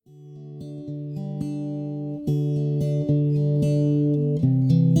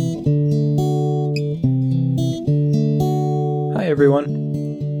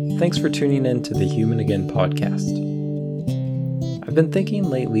everyone. Thanks for tuning in to the Human Again podcast. I've been thinking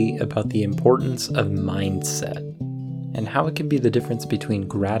lately about the importance of mindset and how it can be the difference between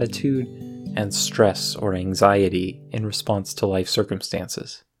gratitude and stress or anxiety in response to life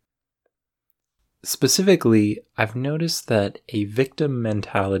circumstances. Specifically, I've noticed that a victim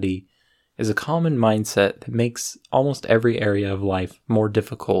mentality is a common mindset that makes almost every area of life more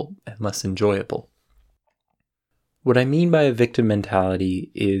difficult and less enjoyable. What I mean by a victim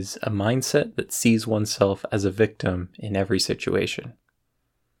mentality is a mindset that sees oneself as a victim in every situation.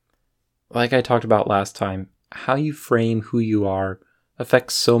 Like I talked about last time, how you frame who you are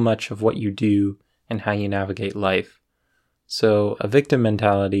affects so much of what you do and how you navigate life. So a victim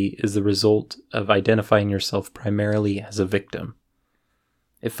mentality is the result of identifying yourself primarily as a victim.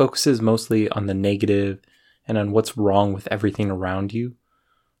 It focuses mostly on the negative and on what's wrong with everything around you,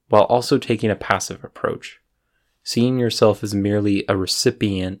 while also taking a passive approach, seeing yourself as merely a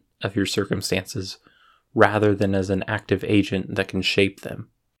recipient of your circumstances rather than as an active agent that can shape them.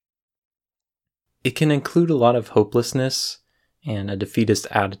 It can include a lot of hopelessness and a defeatist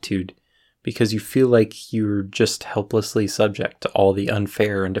attitude because you feel like you're just helplessly subject to all the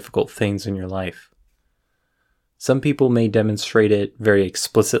unfair and difficult things in your life. Some people may demonstrate it very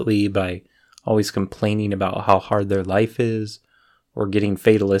explicitly by always complaining about how hard their life is, or getting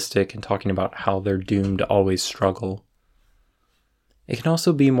fatalistic and talking about how they're doomed to always struggle. It can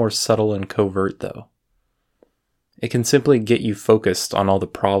also be more subtle and covert, though. It can simply get you focused on all the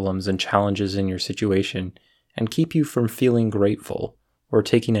problems and challenges in your situation and keep you from feeling grateful or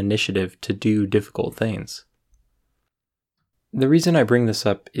taking initiative to do difficult things. The reason I bring this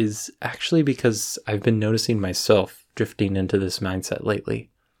up is actually because I've been noticing myself drifting into this mindset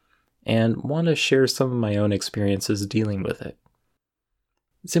lately and want to share some of my own experiences dealing with it.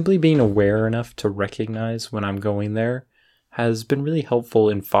 Simply being aware enough to recognize when I'm going there has been really helpful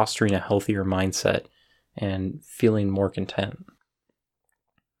in fostering a healthier mindset and feeling more content.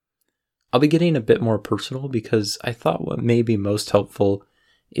 I'll be getting a bit more personal because I thought what may be most helpful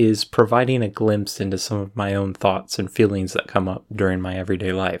is providing a glimpse into some of my own thoughts and feelings that come up during my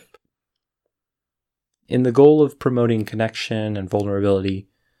everyday life. In the goal of promoting connection and vulnerability,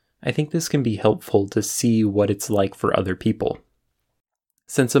 I think this can be helpful to see what it's like for other people,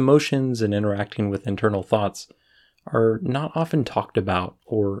 since emotions and interacting with internal thoughts are not often talked about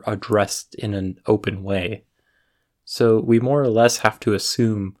or addressed in an open way, so we more or less have to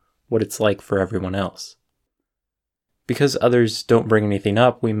assume what it's like for everyone else. Because others don't bring anything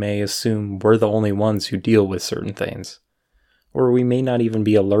up, we may assume we're the only ones who deal with certain things, or we may not even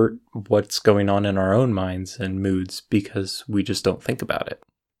be alert what's going on in our own minds and moods because we just don't think about it.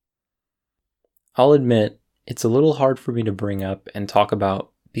 I'll admit, it's a little hard for me to bring up and talk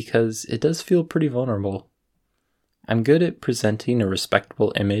about because it does feel pretty vulnerable. I'm good at presenting a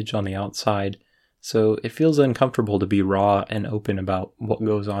respectable image on the outside, so it feels uncomfortable to be raw and open about what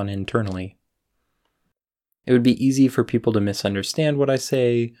goes on internally. It would be easy for people to misunderstand what I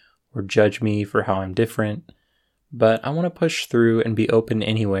say or judge me for how I'm different, but I want to push through and be open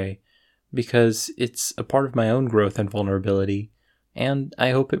anyway because it's a part of my own growth and vulnerability, and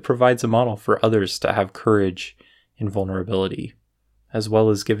I hope it provides a model for others to have courage in vulnerability, as well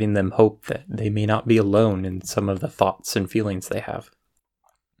as giving them hope that they may not be alone in some of the thoughts and feelings they have.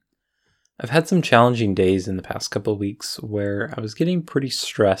 I've had some challenging days in the past couple of weeks where I was getting pretty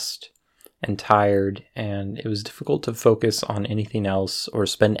stressed and tired, and it was difficult to focus on anything else or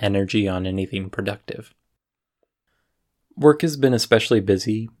spend energy on anything productive. Work has been especially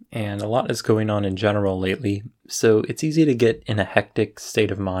busy, and a lot is going on in general lately, so it's easy to get in a hectic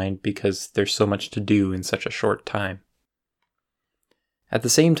state of mind because there's so much to do in such a short time. At the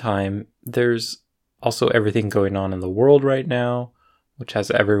same time, there's also everything going on in the world right now, which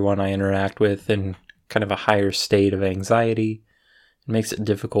has everyone I interact with in kind of a higher state of anxiety. It makes it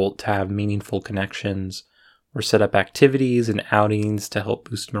difficult to have meaningful connections or set up activities and outings to help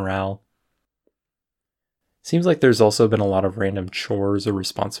boost morale. Seems like there's also been a lot of random chores or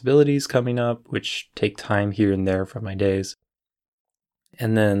responsibilities coming up, which take time here and there from my days.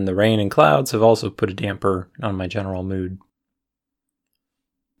 And then the rain and clouds have also put a damper on my general mood.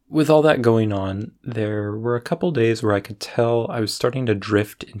 With all that going on, there were a couple days where I could tell I was starting to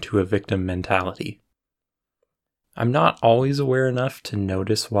drift into a victim mentality. I'm not always aware enough to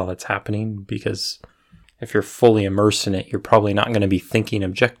notice while it's happening because if you're fully immersed in it, you're probably not going to be thinking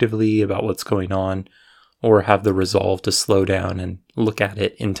objectively about what's going on or have the resolve to slow down and look at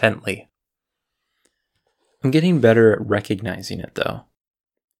it intently. I'm getting better at recognizing it though.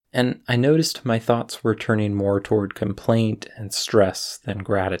 And I noticed my thoughts were turning more toward complaint and stress than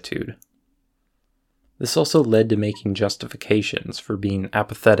gratitude. This also led to making justifications for being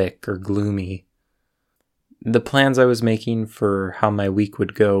apathetic or gloomy. The plans I was making for how my week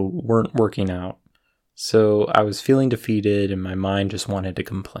would go weren't working out, so I was feeling defeated and my mind just wanted to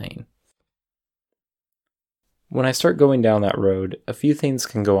complain. When I start going down that road, a few things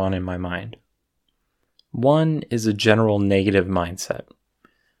can go on in my mind. One is a general negative mindset.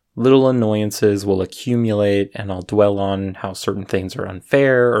 Little annoyances will accumulate and I'll dwell on how certain things are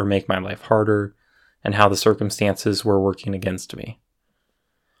unfair or make my life harder, and how the circumstances were working against me.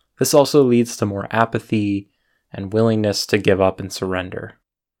 This also leads to more apathy and willingness to give up and surrender.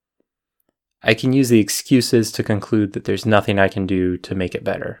 I can use the excuses to conclude that there's nothing I can do to make it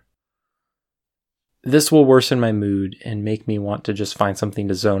better. This will worsen my mood and make me want to just find something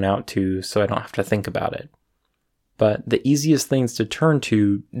to zone out to so I don't have to think about it. But the easiest things to turn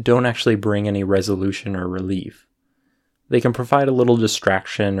to don't actually bring any resolution or relief. They can provide a little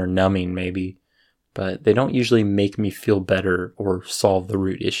distraction or numbing maybe, but they don't usually make me feel better or solve the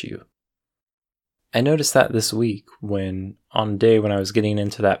root issue. I noticed that this week on a day when I was getting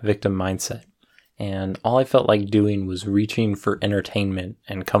into that victim mindset, and all I felt like doing was reaching for entertainment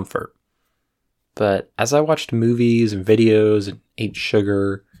and comfort. But as I watched movies and videos and ate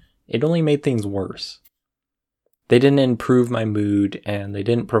sugar, it only made things worse. They didn't improve my mood, and they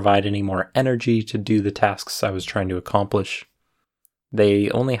didn't provide any more energy to do the tasks I was trying to accomplish. They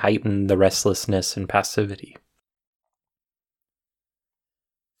only heightened the restlessness and passivity.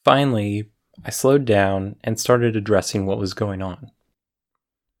 Finally, I slowed down and started addressing what was going on.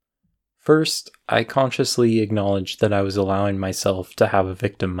 First, I consciously acknowledged that I was allowing myself to have a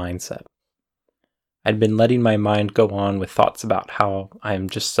victim mindset. I'd been letting my mind go on with thoughts about how I am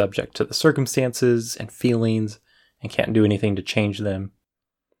just subject to the circumstances and feelings and can't do anything to change them.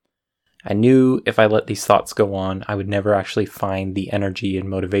 I knew if I let these thoughts go on, I would never actually find the energy and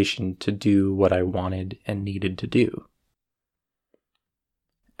motivation to do what I wanted and needed to do.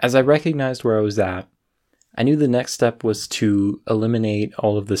 As I recognized where I was at, I knew the next step was to eliminate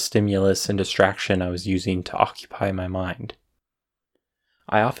all of the stimulus and distraction I was using to occupy my mind.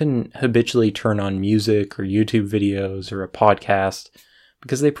 I often habitually turn on music or YouTube videos or a podcast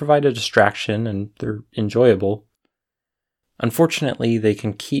because they provide a distraction and they're enjoyable. Unfortunately, they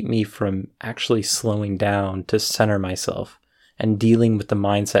can keep me from actually slowing down to center myself and dealing with the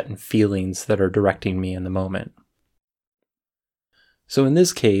mindset and feelings that are directing me in the moment. So in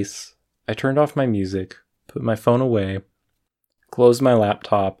this case, I turned off my music, put my phone away, closed my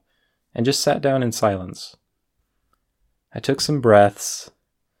laptop, and just sat down in silence. I took some breaths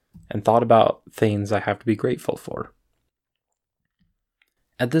and thought about things I have to be grateful for.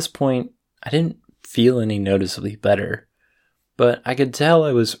 At this point, I didn't feel any noticeably better, but I could tell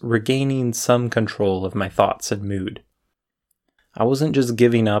I was regaining some control of my thoughts and mood. I wasn't just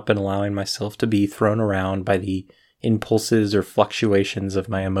giving up and allowing myself to be thrown around by the impulses or fluctuations of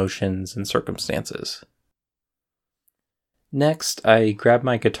my emotions and circumstances. Next, I grabbed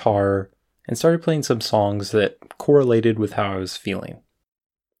my guitar and started playing some songs that correlated with how I was feeling.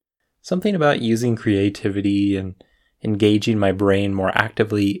 Something about using creativity and engaging my brain more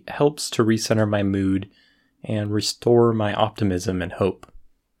actively helps to recenter my mood and restore my optimism and hope.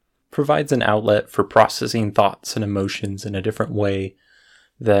 Provides an outlet for processing thoughts and emotions in a different way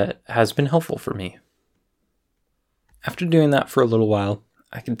that has been helpful for me. After doing that for a little while,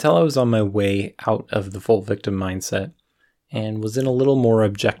 I could tell I was on my way out of the full victim mindset and was in a little more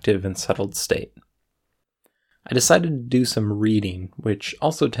objective and settled state. I decided to do some reading, which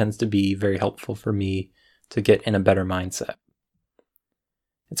also tends to be very helpful for me to get in a better mindset.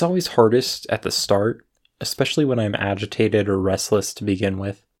 It's always hardest at the start, especially when I'm agitated or restless to begin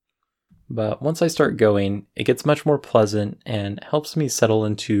with. But once I start going, it gets much more pleasant and helps me settle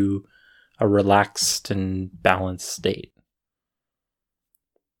into a relaxed and balanced state.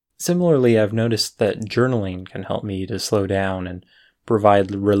 Similarly, I've noticed that journaling can help me to slow down and provide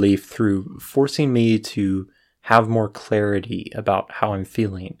relief through forcing me to have more clarity about how I'm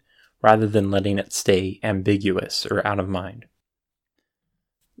feeling, rather than letting it stay ambiguous or out of mind.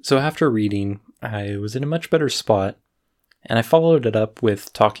 So after reading, I was in a much better spot, and I followed it up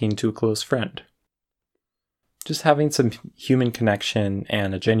with talking to a close friend. Just having some human connection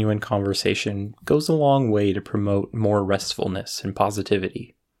and a genuine conversation goes a long way to promote more restfulness and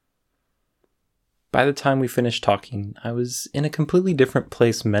positivity. By the time we finished talking, I was in a completely different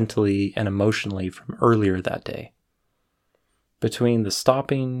place mentally and emotionally from earlier that day. Between the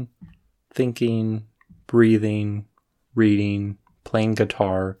stopping, thinking, breathing, reading, playing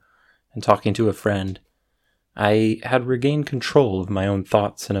guitar, and talking to a friend, I had regained control of my own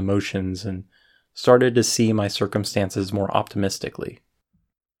thoughts and emotions and started to see my circumstances more optimistically.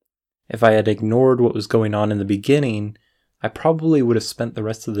 If I had ignored what was going on in the beginning, I probably would have spent the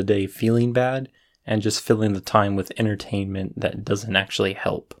rest of the day feeling bad and just filling the time with entertainment that doesn't actually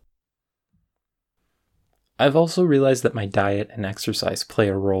help. I've also realized that my diet and exercise play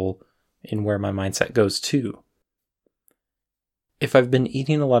a role in where my mindset goes too. If I've been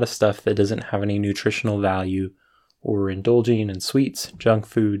eating a lot of stuff that doesn't have any nutritional value or indulging in sweets, junk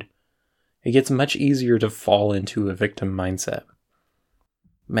food, it gets much easier to fall into a victim mindset.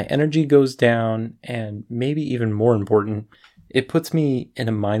 My energy goes down, and maybe even more important, it puts me in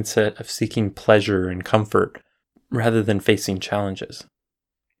a mindset of seeking pleasure and comfort rather than facing challenges.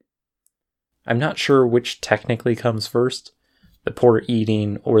 I'm not sure which technically comes first, the poor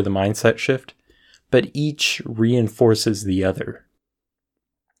eating or the mindset shift, but each reinforces the other.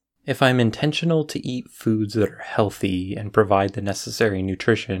 If I'm intentional to eat foods that are healthy and provide the necessary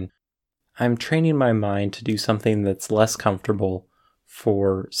nutrition, I'm training my mind to do something that's less comfortable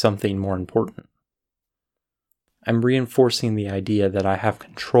for something more important. I'm reinforcing the idea that I have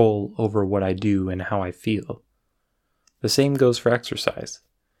control over what I do and how I feel. The same goes for exercise.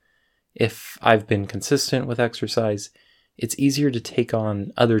 If I've been consistent with exercise, it's easier to take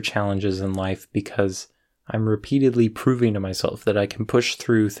on other challenges in life because I'm repeatedly proving to myself that I can push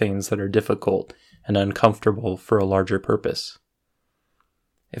through things that are difficult and uncomfortable for a larger purpose.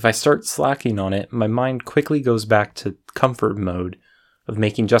 If I start slacking on it, my mind quickly goes back to comfort mode of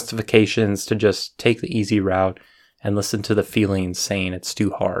making justifications to just take the easy route and listen to the feelings saying it's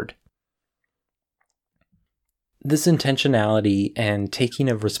too hard. This intentionality and taking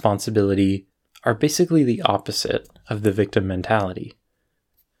of responsibility are basically the opposite of the victim mentality.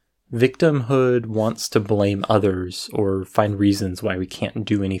 Victimhood wants to blame others or find reasons why we can't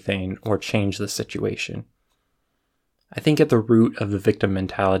do anything or change the situation. I think at the root of the victim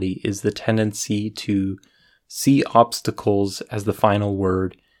mentality is the tendency to see obstacles as the final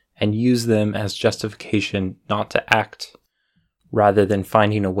word and use them as justification not to act, rather than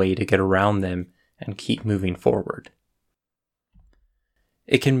finding a way to get around them and keep moving forward.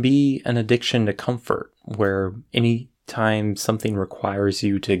 It can be an addiction to comfort, where any time something requires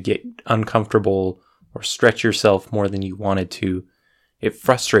you to get uncomfortable or stretch yourself more than you wanted to, it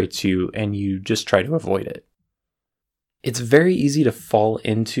frustrates you and you just try to avoid it. It's very easy to fall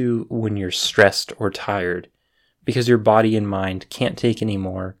into when you're stressed or tired, because your body and mind can't take any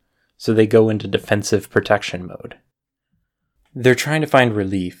more, so they go into defensive protection mode. They're trying to find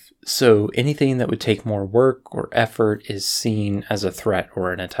relief, so anything that would take more work or effort is seen as a threat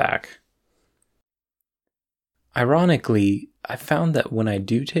or an attack. Ironically, I found that when I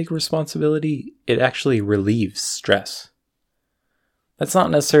do take responsibility, it actually relieves stress. That's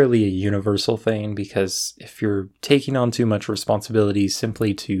not necessarily a universal thing, because if you're taking on too much responsibility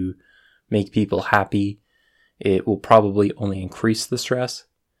simply to make people happy, it will probably only increase the stress.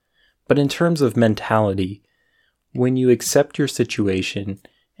 But in terms of mentality, when you accept your situation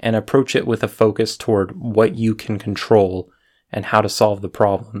and approach it with a focus toward what you can control and how to solve the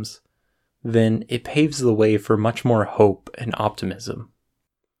problems, then it paves the way for much more hope and optimism.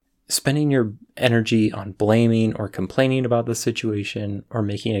 Spending your energy on blaming or complaining about the situation or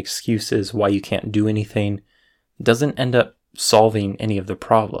making excuses why you can't do anything doesn't end up solving any of the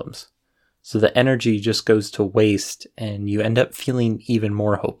problems. So the energy just goes to waste and you end up feeling even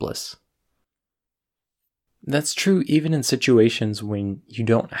more hopeless. That's true even in situations when you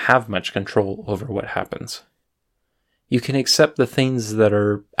don't have much control over what happens. You can accept the things that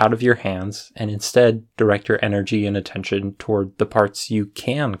are out of your hands and instead direct your energy and attention toward the parts you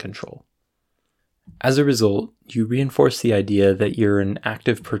can control. As a result, you reinforce the idea that you're an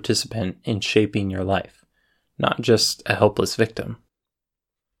active participant in shaping your life, not just a helpless victim.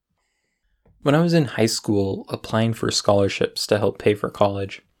 When I was in high school applying for scholarships to help pay for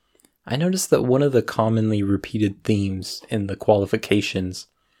college, I noticed that one of the commonly repeated themes in the qualifications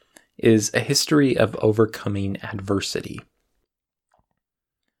is a history of overcoming adversity.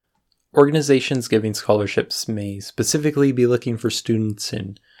 Organizations giving scholarships may specifically be looking for students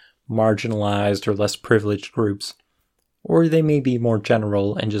in marginalized or less privileged groups, or they may be more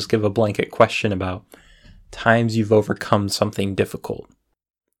general and just give a blanket question about times you've overcome something difficult.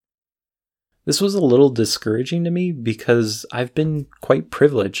 This was a little discouraging to me because I've been quite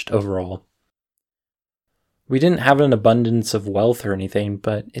privileged overall. We didn't have an abundance of wealth or anything,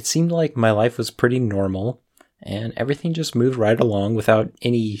 but it seemed like my life was pretty normal and everything just moved right along without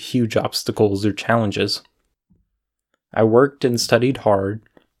any huge obstacles or challenges. I worked and studied hard,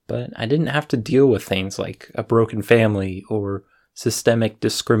 but I didn't have to deal with things like a broken family or systemic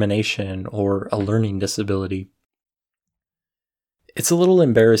discrimination or a learning disability. It's a little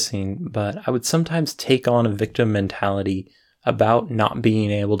embarrassing, but I would sometimes take on a victim mentality about not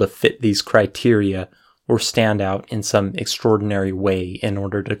being able to fit these criteria or stand out in some extraordinary way in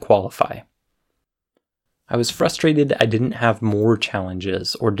order to qualify. I was frustrated I didn't have more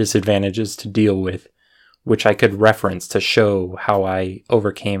challenges or disadvantages to deal with, which I could reference to show how I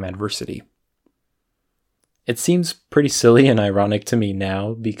overcame adversity. It seems pretty silly and ironic to me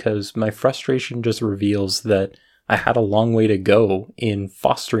now because my frustration just reveals that I had a long way to go in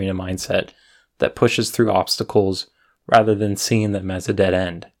fostering a mindset that pushes through obstacles rather than seeing them as a dead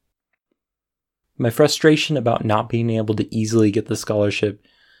end. My frustration about not being able to easily get the scholarship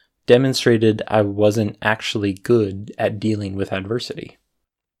demonstrated I wasn't actually good at dealing with adversity.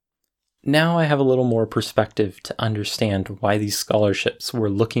 Now I have a little more perspective to understand why these scholarships were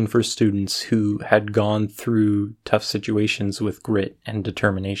looking for students who had gone through tough situations with grit and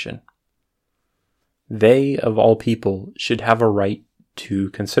determination. They, of all people, should have a right to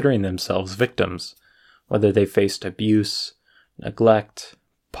considering themselves victims, whether they faced abuse, neglect,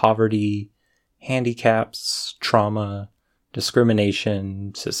 poverty, handicaps, trauma,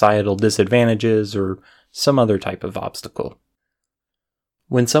 discrimination, societal disadvantages, or some other type of obstacle.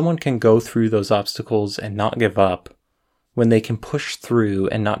 When someone can go through those obstacles and not give up, when they can push through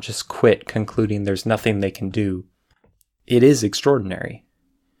and not just quit concluding there's nothing they can do, it is extraordinary.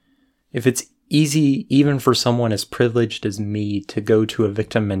 If it's easy even for someone as privileged as me to go to a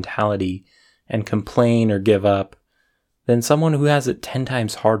victim mentality and complain or give up, then someone who has it 10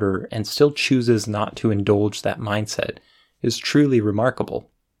 times harder and still chooses not to indulge that mindset is truly remarkable.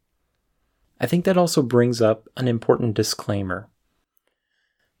 I think that also brings up an important disclaimer.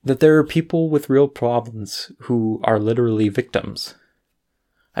 That there are people with real problems who are literally victims.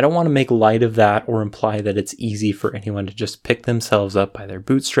 I don't want to make light of that or imply that it's easy for anyone to just pick themselves up by their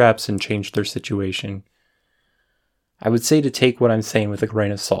bootstraps and change their situation. I would say to take what I'm saying with a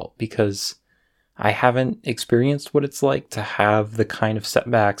grain of salt because I haven't experienced what it's like to have the kind of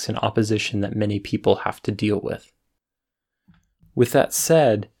setbacks and opposition that many people have to deal with. With that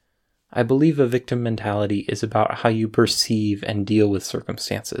said, I believe a victim mentality is about how you perceive and deal with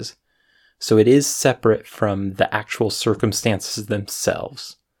circumstances, so it is separate from the actual circumstances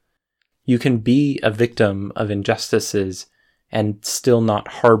themselves. You can be a victim of injustices and still not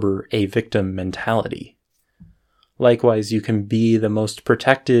harbor a victim mentality. Likewise, you can be the most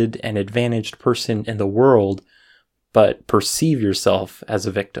protected and advantaged person in the world, but perceive yourself as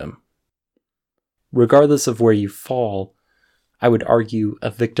a victim. Regardless of where you fall, I would argue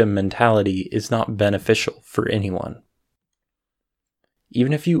a victim mentality is not beneficial for anyone.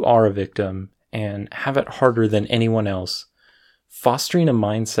 Even if you are a victim and have it harder than anyone else, fostering a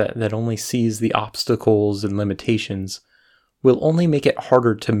mindset that only sees the obstacles and limitations will only make it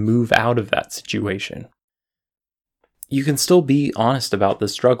harder to move out of that situation. You can still be honest about the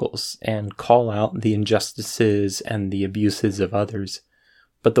struggles and call out the injustices and the abuses of others,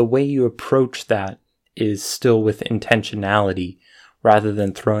 but the way you approach that is still with intentionality rather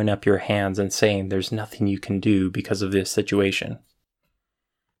than throwing up your hands and saying there's nothing you can do because of this situation.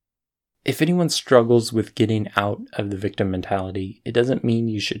 If anyone struggles with getting out of the victim mentality, it doesn't mean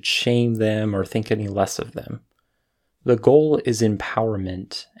you should shame them or think any less of them. The goal is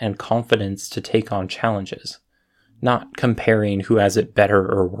empowerment and confidence to take on challenges, not comparing who has it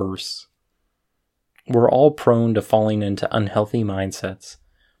better or worse. We're all prone to falling into unhealthy mindsets,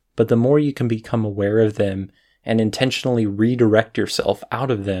 but the more you can become aware of them and intentionally redirect yourself out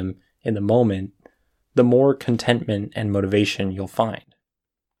of them in the moment, the more contentment and motivation you'll find.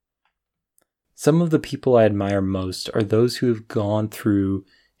 Some of the people I admire most are those who have gone through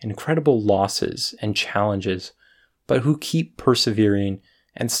incredible losses and challenges, but who keep persevering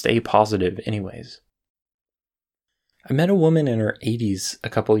and stay positive anyways. I met a woman in her 80s a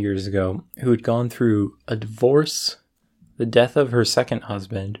couple years ago who had gone through a divorce, the death of her second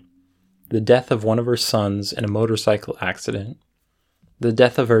husband, the death of one of her sons in a motorcycle accident, the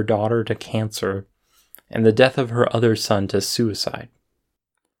death of her daughter to cancer, and the death of her other son to suicide.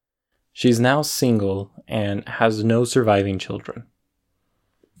 She's now single and has no surviving children.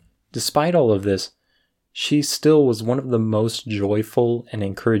 Despite all of this, she still was one of the most joyful and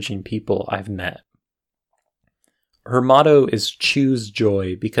encouraging people I've met. Her motto is choose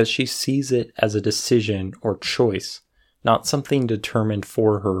joy because she sees it as a decision or choice, not something determined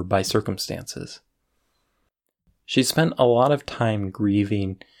for her by circumstances. She spent a lot of time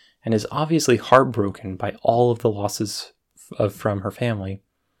grieving and is obviously heartbroken by all of the losses from her family,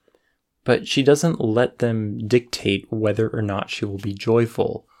 but she doesn't let them dictate whether or not she will be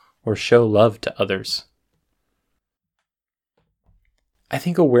joyful or show love to others. I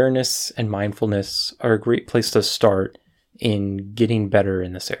think awareness and mindfulness are a great place to start in getting better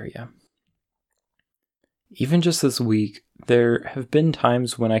in this area. Even just this week, there have been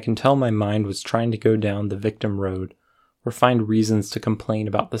times when I can tell my mind was trying to go down the victim road or find reasons to complain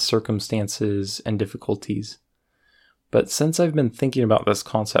about the circumstances and difficulties. But since I've been thinking about this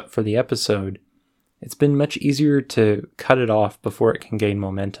concept for the episode, it's been much easier to cut it off before it can gain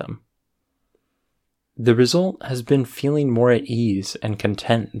momentum. The result has been feeling more at ease and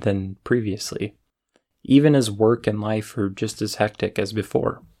content than previously, even as work and life are just as hectic as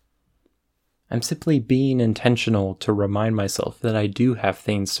before. I'm simply being intentional to remind myself that I do have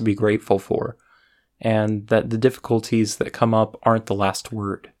things to be grateful for, and that the difficulties that come up aren't the last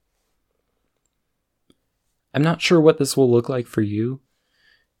word. I'm not sure what this will look like for you.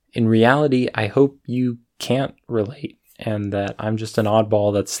 In reality, I hope you can't relate, and that I'm just an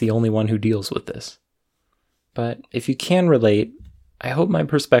oddball that's the only one who deals with this. But if you can relate, I hope my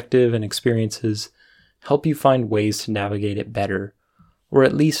perspective and experiences help you find ways to navigate it better, or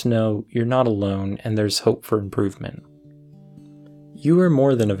at least know you're not alone and there's hope for improvement. You are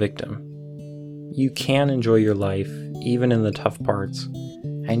more than a victim. You can enjoy your life, even in the tough parts,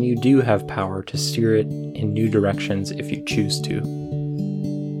 and you do have power to steer it in new directions if you choose to.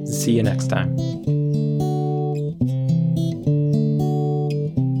 See you next time.